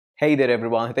Hey there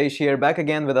everyone, Hitesh here, back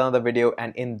again with another video,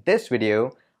 and in this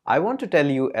video I want to tell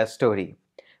you a story.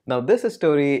 Now this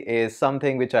story is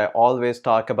something which I always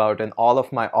talk about in all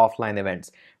of my offline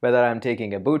events, whether I'm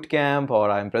taking a boot camp or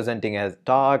I'm presenting a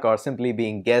talk or simply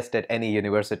being guest at any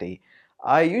university.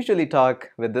 I usually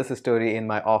talk with this story in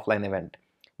my offline event,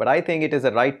 but I think it is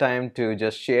the right time to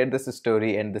just share this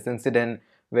story and this incident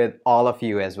with all of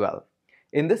you as well.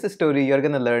 In this story, you're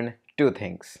going to learn two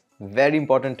things, very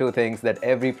important two things that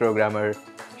every programmer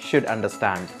should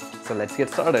understand. So let's get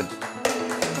started.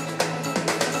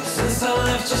 Since I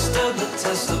left, you stood the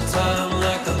test of time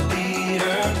like a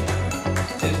leader.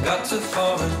 It got too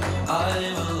far,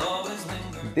 I will always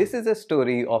linger. This is a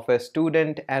story of a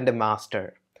student and a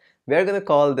master. We're going to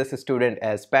call this student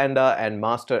as Panda and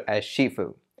master as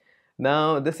Shifu.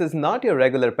 Now, this is not your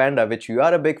regular Panda, which you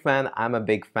are a big fan, I'm a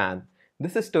big fan.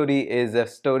 This story is a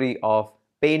story of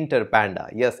painter Panda.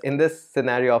 Yes, in this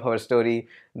scenario of our story,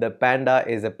 the Panda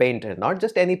is a painter. Not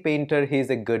just any painter,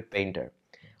 he's a good painter.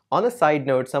 On a side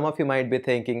note, some of you might be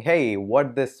thinking, hey,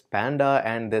 what this Panda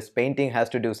and this painting has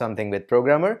to do something with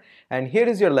programmer? And here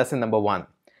is your lesson number one.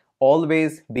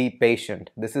 Always be patient.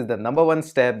 This is the number one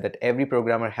step that every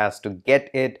programmer has to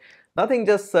get it. Nothing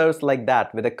just serves like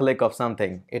that with a click of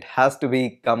something. It has to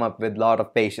be come up with a lot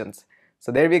of patience.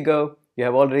 So there we go. You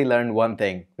have already learned one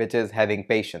thing, which is having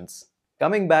patience.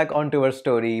 Coming back onto our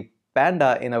story,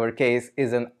 Panda in our case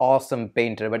is an awesome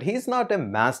painter, but he's not a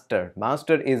master.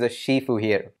 Master is a Shifu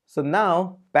here. So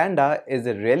now Panda is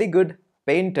a really good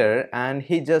painter and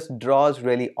he just draws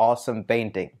really awesome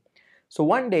painting. So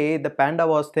one day the Panda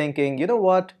was thinking, you know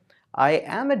what? I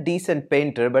am a decent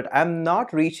painter, but I'm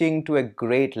not reaching to a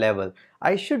great level.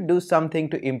 I should do something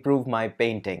to improve my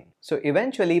painting. So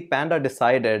eventually Panda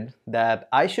decided that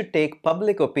I should take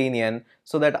public opinion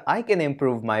so that I can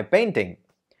improve my painting.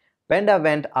 Panda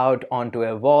went out onto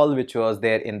a wall which was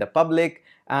there in the public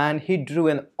and he drew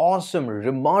an awesome,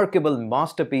 remarkable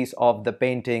masterpiece of the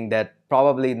painting that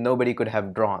probably nobody could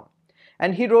have drawn.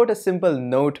 And he wrote a simple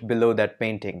note below that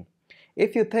painting.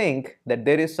 If you think that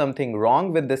there is something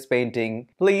wrong with this painting,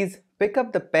 please pick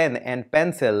up the pen and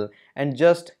pencil and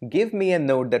just give me a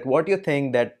note that what you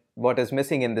think that what is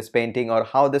missing in this painting or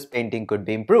how this painting could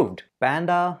be improved.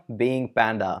 Panda being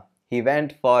Panda, he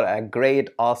went for a great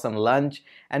awesome lunch,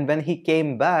 and when he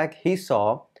came back he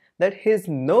saw that his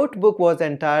notebook was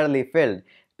entirely filled.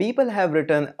 People have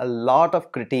written a lot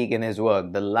of critique in his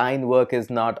work. The line work is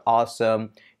not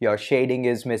awesome, your shading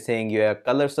is missing, your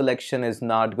color selection is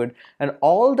not good, and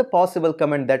all the possible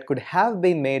comment that could have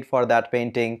been made for that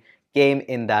painting came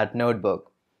in that notebook.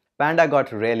 Panda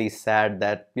got really sad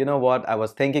that, you know what, I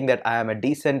was thinking that I am a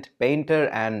decent painter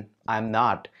and I'm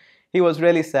not. He was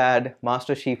really sad.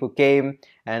 Master Shifu came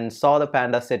and saw the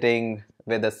Panda sitting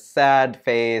with a sad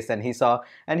face, and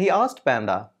he asked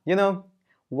Panda,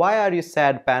 why are you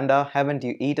sad, Panda? Haven't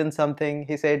you eaten something?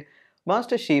 He said,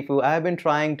 Master Shifu, I have been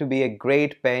trying to be a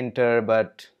great painter,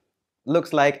 but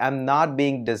looks like I'm not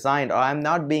being designed or I'm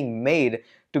not being made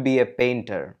to be a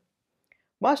painter.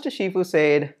 Master Shifu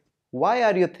said, why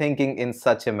are you thinking in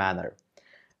such a manner?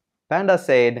 Panda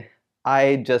said,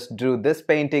 I just drew this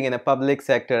painting in a public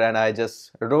sector and I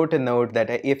just wrote a note that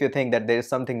if you think that there is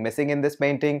something missing in this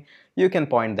painting, you can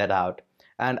point that out.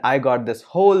 And I got this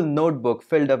whole notebook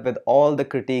filled up with all the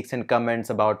critiques and comments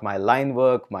about my line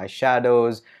work, my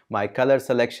shadows, my color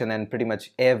selection, and pretty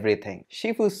much everything.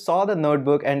 Shifu saw the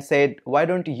notebook and said, why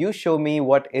don't you show me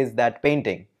what is that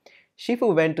painting?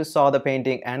 Shifu went to saw the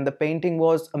painting and the painting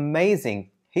was amazing.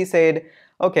 He said,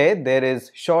 okay, there is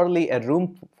surely a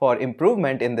room for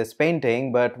improvement in this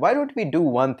painting, but why don't we do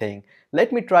one thing?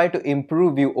 Let me try to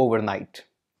improve you overnight.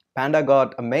 Panda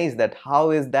got amazed that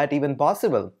how is that even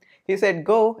possible? He said,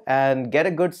 go and get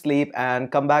a good sleep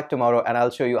and come back tomorrow and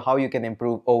I'll show you how you can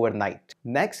improve overnight.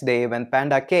 Next day when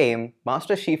Panda came,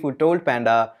 Master Shifu told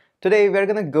Panda, today we're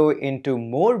gonna go into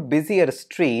more busier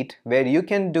street where you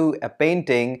can do a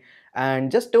painting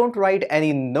and just don't write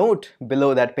any note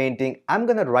below that painting. I'm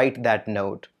gonna write that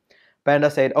note. Panda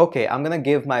said, okay, I'm gonna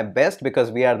give my best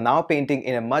because we are now painting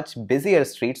in a much busier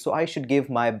street, so I should give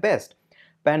my best.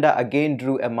 Panda again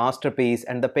drew a masterpiece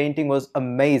and the painting was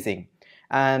amazing.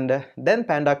 And then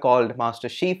Panda called Master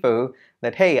Shifu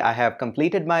that, hey, I have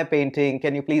completed my painting.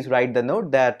 Can you please write the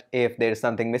note that if there is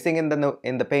something missing in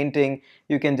the painting,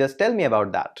 you can just tell me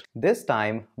about that. This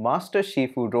time, Master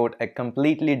Shifu wrote a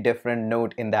completely different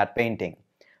note in that painting.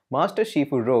 Master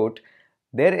Shifu wrote,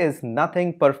 there is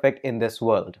nothing perfect in this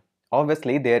world.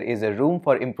 Obviously, there is a room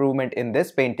for improvement in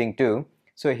this painting too.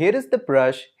 So here is the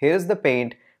brush, here is the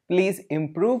paint. Please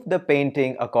improve the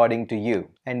painting according to you.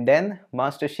 And then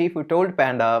Master Shifu told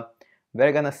Panda,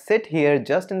 We're gonna sit here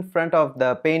just in front of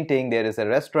the painting. There is a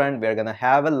restaurant. We're gonna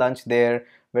have a lunch there.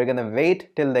 We're gonna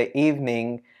wait till the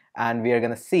evening, and we are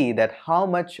gonna see that how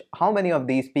many of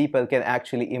these people can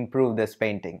actually improve this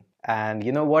painting. And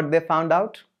you know what they found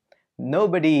out?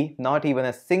 Nobody, not even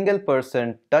a single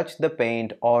person, touched the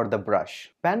paint or the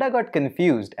brush. Panda got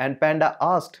confused, and Panda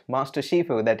asked Master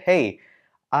Shifu that, hey,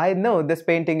 I know this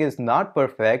painting is not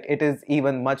perfect. It is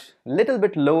even little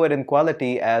bit lower in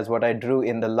quality as what I drew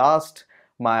in the last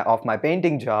of my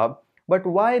painting job. But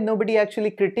why nobody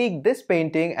actually critiqued this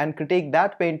painting and critiqued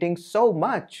that painting so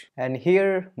much? And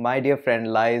here, my dear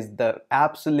friend, lies the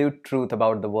absolute truth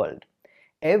about the world.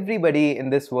 Everybody in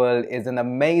this world is an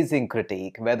amazing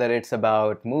critique, whether it's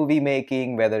about movie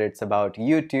making, whether it's about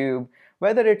YouTube,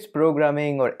 whether it's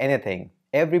programming or anything.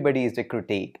 Everybody is a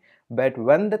critique. But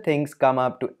when the things come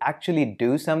up to actually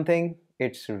do something,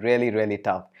 it's really, really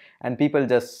tough. And people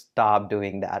just stop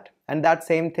doing that. And that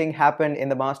same thing happened in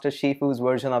the Master Shifu's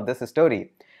version of this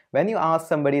story. When you ask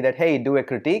somebody that, hey, do a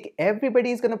critique,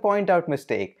 everybody is going to point out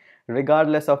mistake,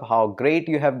 regardless of how great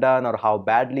you have done or how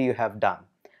badly you have done.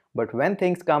 But when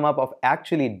things come up of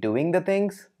actually doing the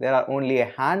things, there are only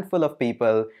a handful of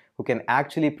people who can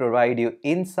actually provide you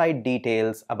inside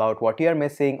details about what you are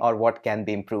missing or what can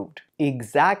be improved.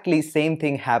 Exactly same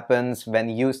thing happens when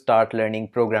you start learning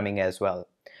programming as well.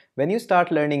 When you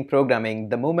start learning programming,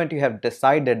 the moment you have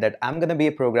decided that I'm going to be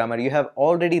a programmer, you have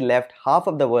already left half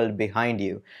of the world behind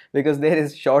you because there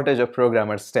is shortage of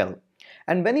programmers still.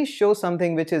 And when you show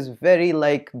something which is very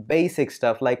like basic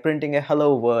stuff like printing a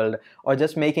hello world or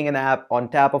just making an app on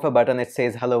tap of a button it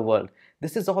says hello world,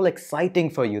 this is all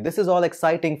exciting for you. This is all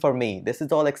exciting for me. This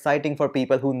is all exciting for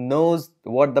people who knows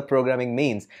what the programming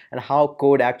means and how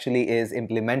code actually is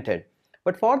implemented.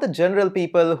 But for the general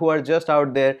people who are just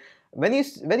out there, when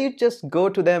you just go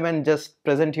to them and just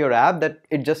present your app that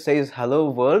it just says hello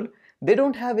world, they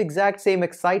don't have exact same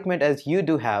excitement as you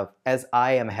do have, as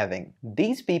I am having.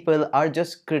 These people are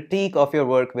just critique of your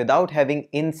work without having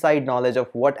inside knowledge of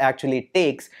what actually it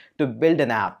takes to build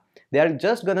an app. They are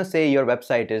just gonna say your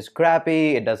website is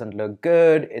crappy, it doesn't look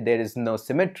good, there is no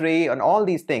symmetry and all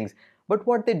these things. But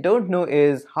what they don't know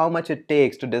is how much it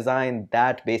takes to design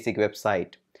that basic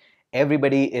website.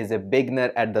 Everybody is a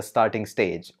beginner at the starting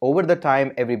stage. Over the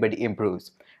time, everybody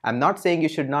improves. I'm not saying you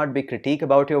should not be critique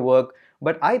about your work,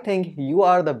 but I think you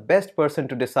are the best person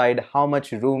to decide how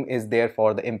much room is there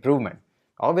for the improvement.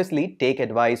 Obviously, take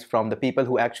advice from the people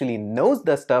who actually knows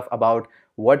the stuff about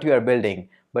what you are building,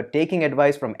 but taking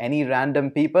advice from any random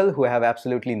people who have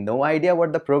absolutely no idea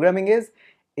what the programming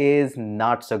is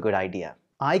not so good idea.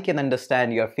 I can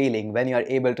understand your feeling when you are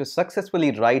able to successfully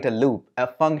write a loop, a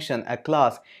function, a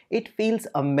class. It feels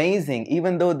amazing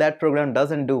even though that program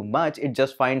doesn't do much, it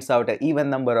just finds out an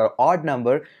even number or odd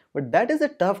number, but that is a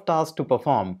tough task to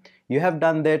perform. You have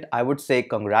done that, I would say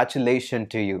congratulations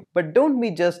to you. But don't be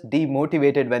just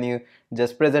demotivated when you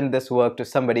just present this work to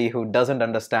somebody who doesn't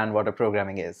understand what a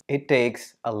programming is. It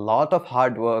takes a lot of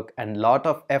hard work and lot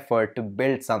of effort to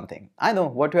build something. I know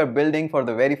what you are building for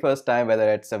the very first time, whether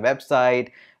it's a website,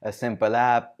 a simple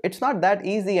app, it's not that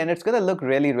easy and it's gonna look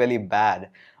really, really bad.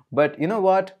 But you know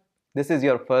what? This is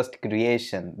your first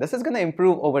creation. This is gonna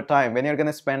improve over time when you're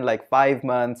gonna spend like 5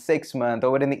 months, 6 months,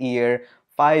 over an year,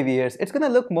 5 years, it's gonna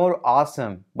look more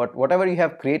awesome. But whatever you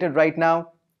have created right now,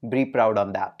 be proud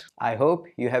on that. I hope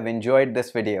you have enjoyed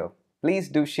this video. Please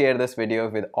do share this video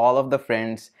with all of the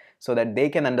friends so that they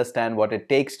can understand what it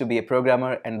takes to be a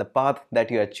programmer, and the path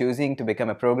that you are choosing to become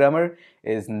a programmer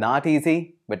is not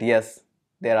easy, but yes,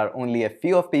 there are only a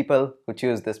few of people who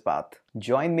choose this path.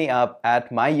 Join me up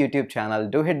at my YouTube channel.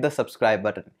 Do hit the subscribe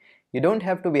button. You don't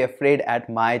have to be afraid at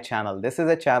my channel. This is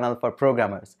a channel for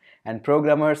programmers, and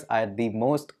programmers are the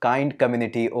most kind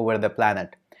community over the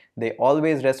planet. They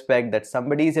always respect that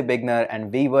somebody is a beginner,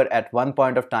 and we were at one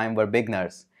point of time were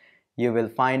beginners. You will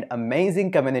find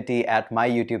amazing community at my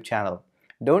YouTube channel.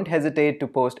 Don't hesitate to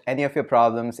post any of your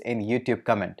problems in YouTube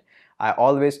comment. I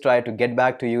always try to get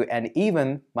back to you, and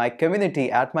even my community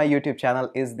at my YouTube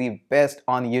channel is the best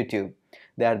on YouTube.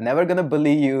 They are never gonna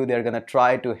bully you, they're gonna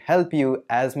try to help you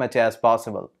as much as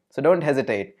possible. So don't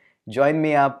hesitate. Join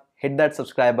me up, hit that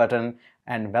subscribe button,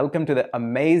 and welcome to the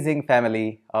amazing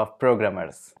family of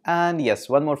programmers. And yes,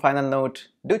 one more final note,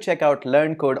 do check out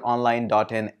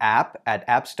learncodeonline.in app at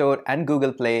App Store and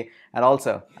Google Play, and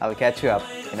also I'll catch you up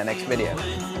in the next video.